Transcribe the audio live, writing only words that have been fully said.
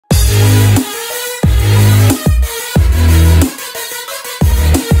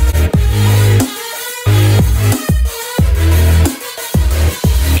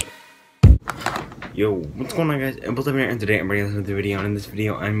What's going on, guys? And today I'm bringing another video. And in this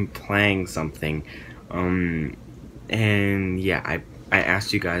video, I'm playing something. And yeah, I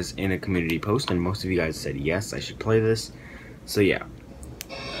asked you guys in a community post, and most of you guys said yes, I should play this. So yeah,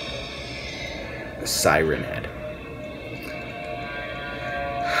 SirenHead.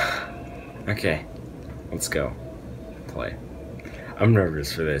 Okay, let's go play. I'm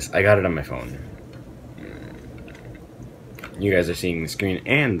nervous for this. I got it on my phone. You guys are seeing the screen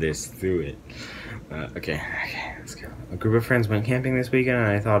and this through it. Okay, let's go. A group of friends went camping this weekend, and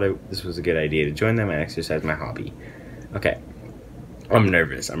I thought this was a good idea to join them and exercise my hobby. Okay, I'm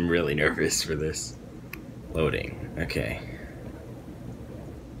nervous. I'm really nervous for this. Loading. Okay.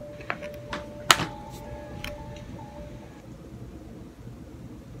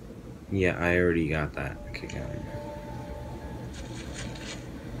 Yeah, I already got that. Okay, got it.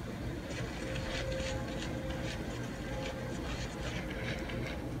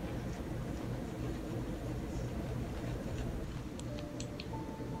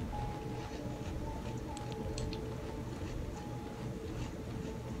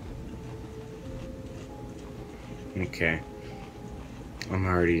 Okay, I'm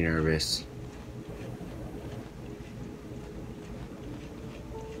already nervous.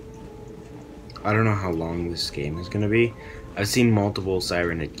 I don't know how long this game is gonna be. I've seen multiple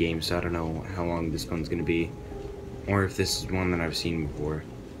SirenHead games, so I don't know how long this one's gonna be, or if this is one that I've seen before.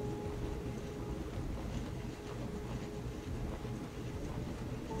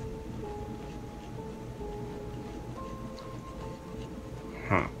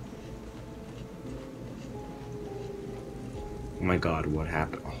 Huh. Oh my god, what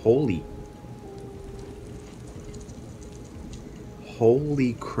happened? Holy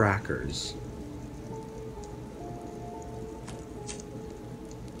crackers.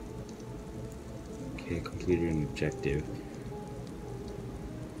 Okay, completed an objective.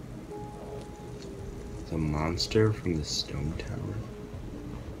 The monster from the stone tower.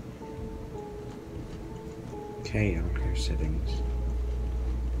 Okay, I don't care settings.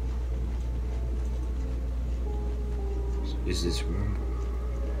 Is this room?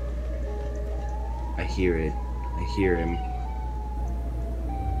 I hear it. I hear him.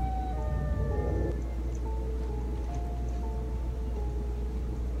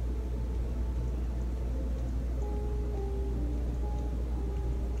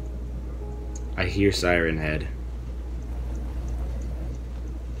 I hear SirenHead.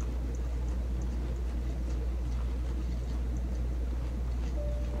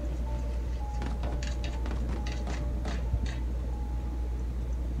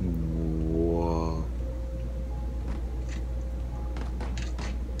 Whoa.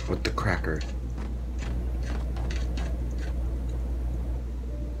 What the cracker?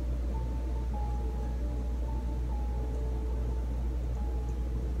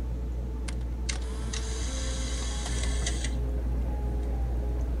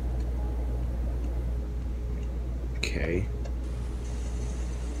 Okay.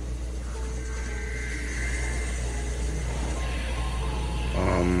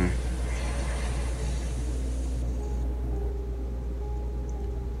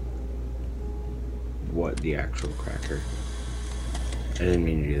 What the actual cracker? I didn't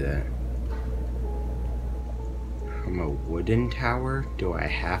mean to do that. From a wooden tower? Do I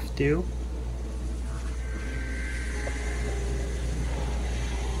have to?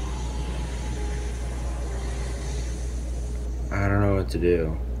 I don't know what to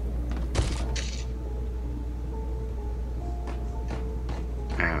do.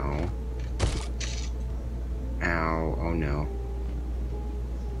 Ow. Ow. Oh no.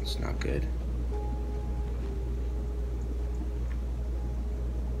 It's not good.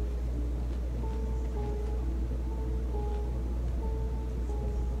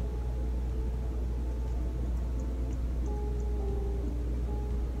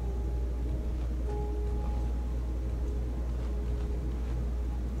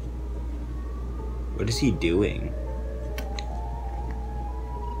 What is he doing?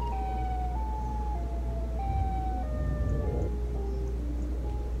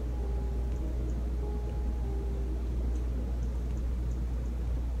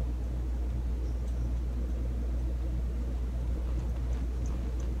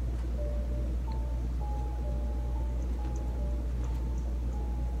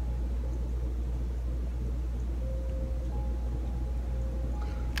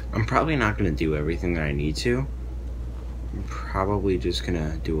 I'm probably not going to do everything that I need to. I'm probably just going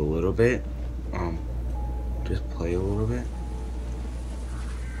to do a little bit. Just play a little bit.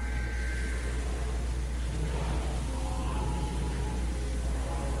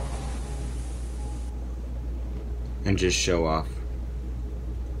 And just show off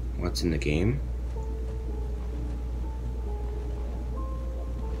what's in the game.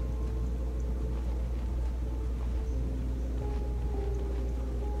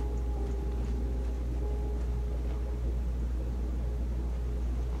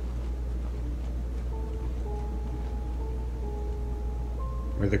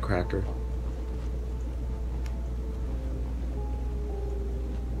 Or the cracker.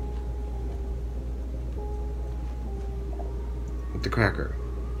 With the cracker.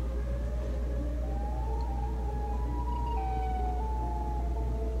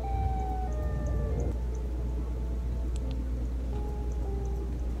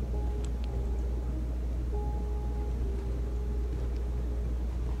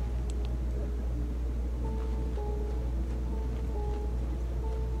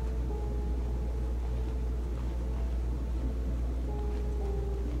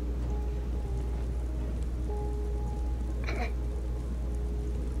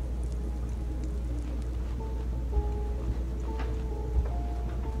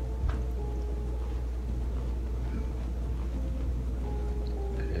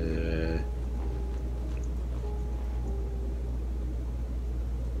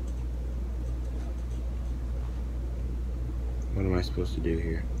 What am I supposed to do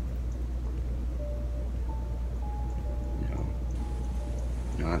here? No.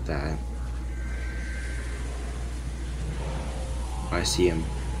 Not that. I see him.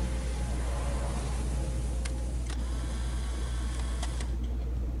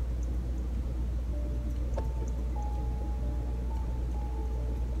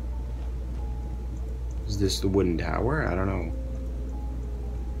 Is this the wooden tower? I don't know.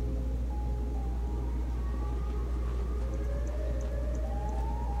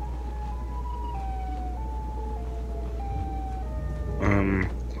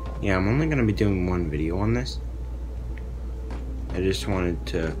 Yeah, I'm only gonna be doing one video on this. I just wanted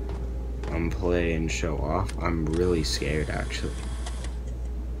to play and show off. I'm really scared, actually.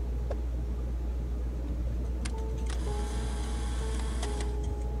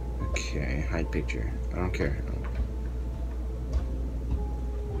 Okay, hide picture. I don't care.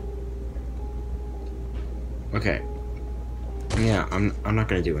 Okay. Yeah, I'm not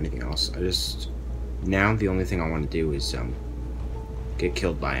gonna do anything else. Now the only thing I want to do is get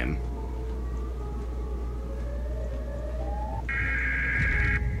killed by him.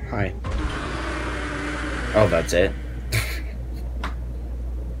 Hi. Oh, that's it?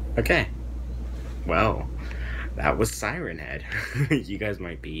 Okay. Well, that was SirenHead. You guys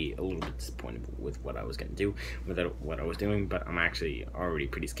might be a little bit disappointed with what I was gonna do, with what I was doing, but I'm actually already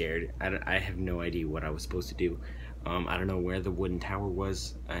pretty scared. I have no idea what I was supposed to do. I don't know where the wooden tower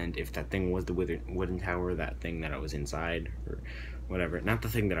was, and if that thing was the wooden tower, that thing that I was inside, or whatever. Not the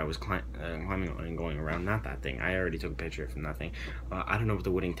thing that I was climbing on and going around, not that thing. I already took a picture from that thing. I don't know what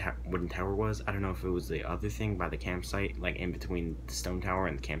the wooden tower was. I don't know if it was the other thing by the campsite, like in between the stone tower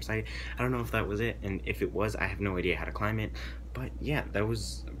and the campsite. I don't know if that was it, and if it was, I have no idea how to climb it. But yeah, that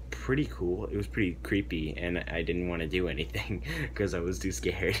was pretty cool. It was pretty creepy, and I didn't want to do anything because I was too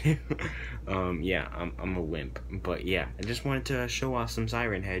scared. Yeah, I'm a wimp. But yeah, I just wanted to show off some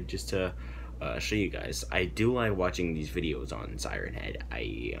SirenHead just to show you guys. I do like watching these videos on SirenHead.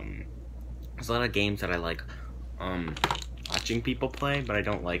 There's a lot of games that I like watching people play, but I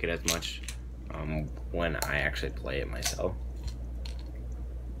don't like it as much when I actually play it myself.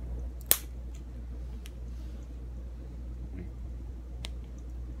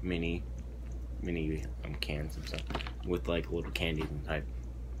 Mini cans and stuff with like little candies and type.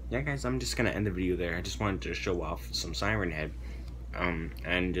 Yeah, guys, I'm just gonna end the video there. I just wanted to show off some SirenHead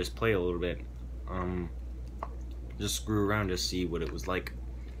and just play a little bit, just screw around to see what it was like.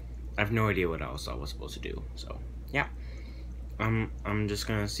 I have no idea what else I was supposed to do, so yeah. I'm just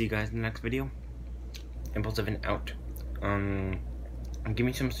gonna see you guys in the next video. Impulsive and out. Give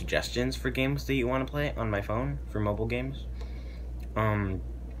me some suggestions for games that you want to play on my phone for mobile games.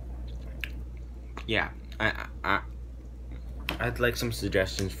 Yeah, I'd like some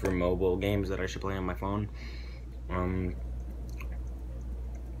suggestions for mobile games that I should play on my phone.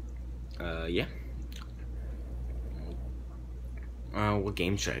 Yeah. What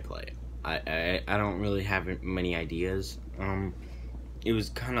game should I play? I don't really have many ideas. It was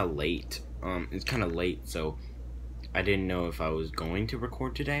kind of late. It's kind of late, so I didn't know if I was going to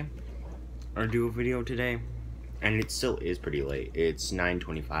record today or do a video today, and it still is pretty late. It's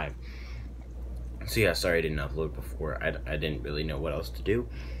 9:25. So yeah, sorry I didn't upload before. I didn't really know what else to do,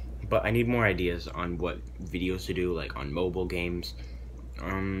 but I need more ideas on what videos to do, like on mobile games.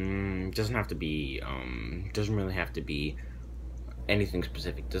 Doesn't have to be doesn't really have to be anything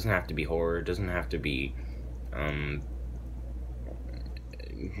specific. Doesn't have to be horror. Doesn't have to be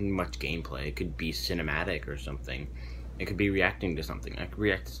much gameplay. It could be cinematic or something. It could be reacting to something. I could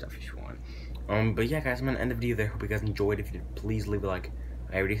react to stuff if you want. But yeah, guys, I'm gonna end the video there. Hope you guys enjoyed. If you did, please leave a like.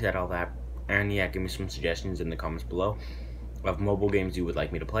 I already said all that. And yeah, give me some suggestions in the comments below of mobile games you would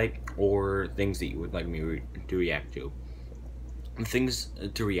like me to play, or things that you would like me to react to. things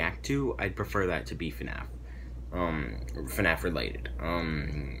to react to, I'd prefer that to be FNAF. FNAF related.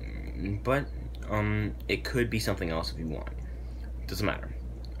 But it could be something else if you want. Doesn't matter.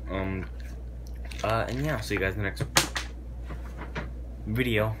 And yeah, I'll see you guys in the next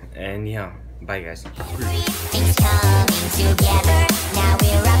video. And yeah, bye guys. Everything's coming together. Now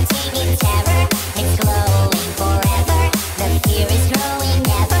we're erupting in terror. It's glowing forever. The fear is growing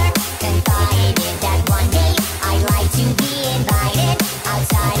ever. Confided that one day I'd like to be invited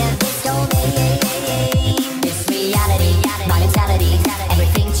outside of this domain. This reality, my mentality,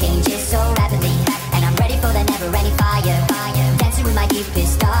 everything changes so rapidly, and I'm ready for the never-ending fire. Dancing with my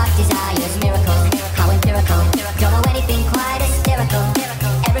deepest dark desires. Miracle, how empirical. Don't know anything quite hysterical.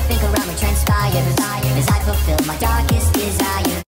 Everything around me transpires as I fulfill my darkest desire.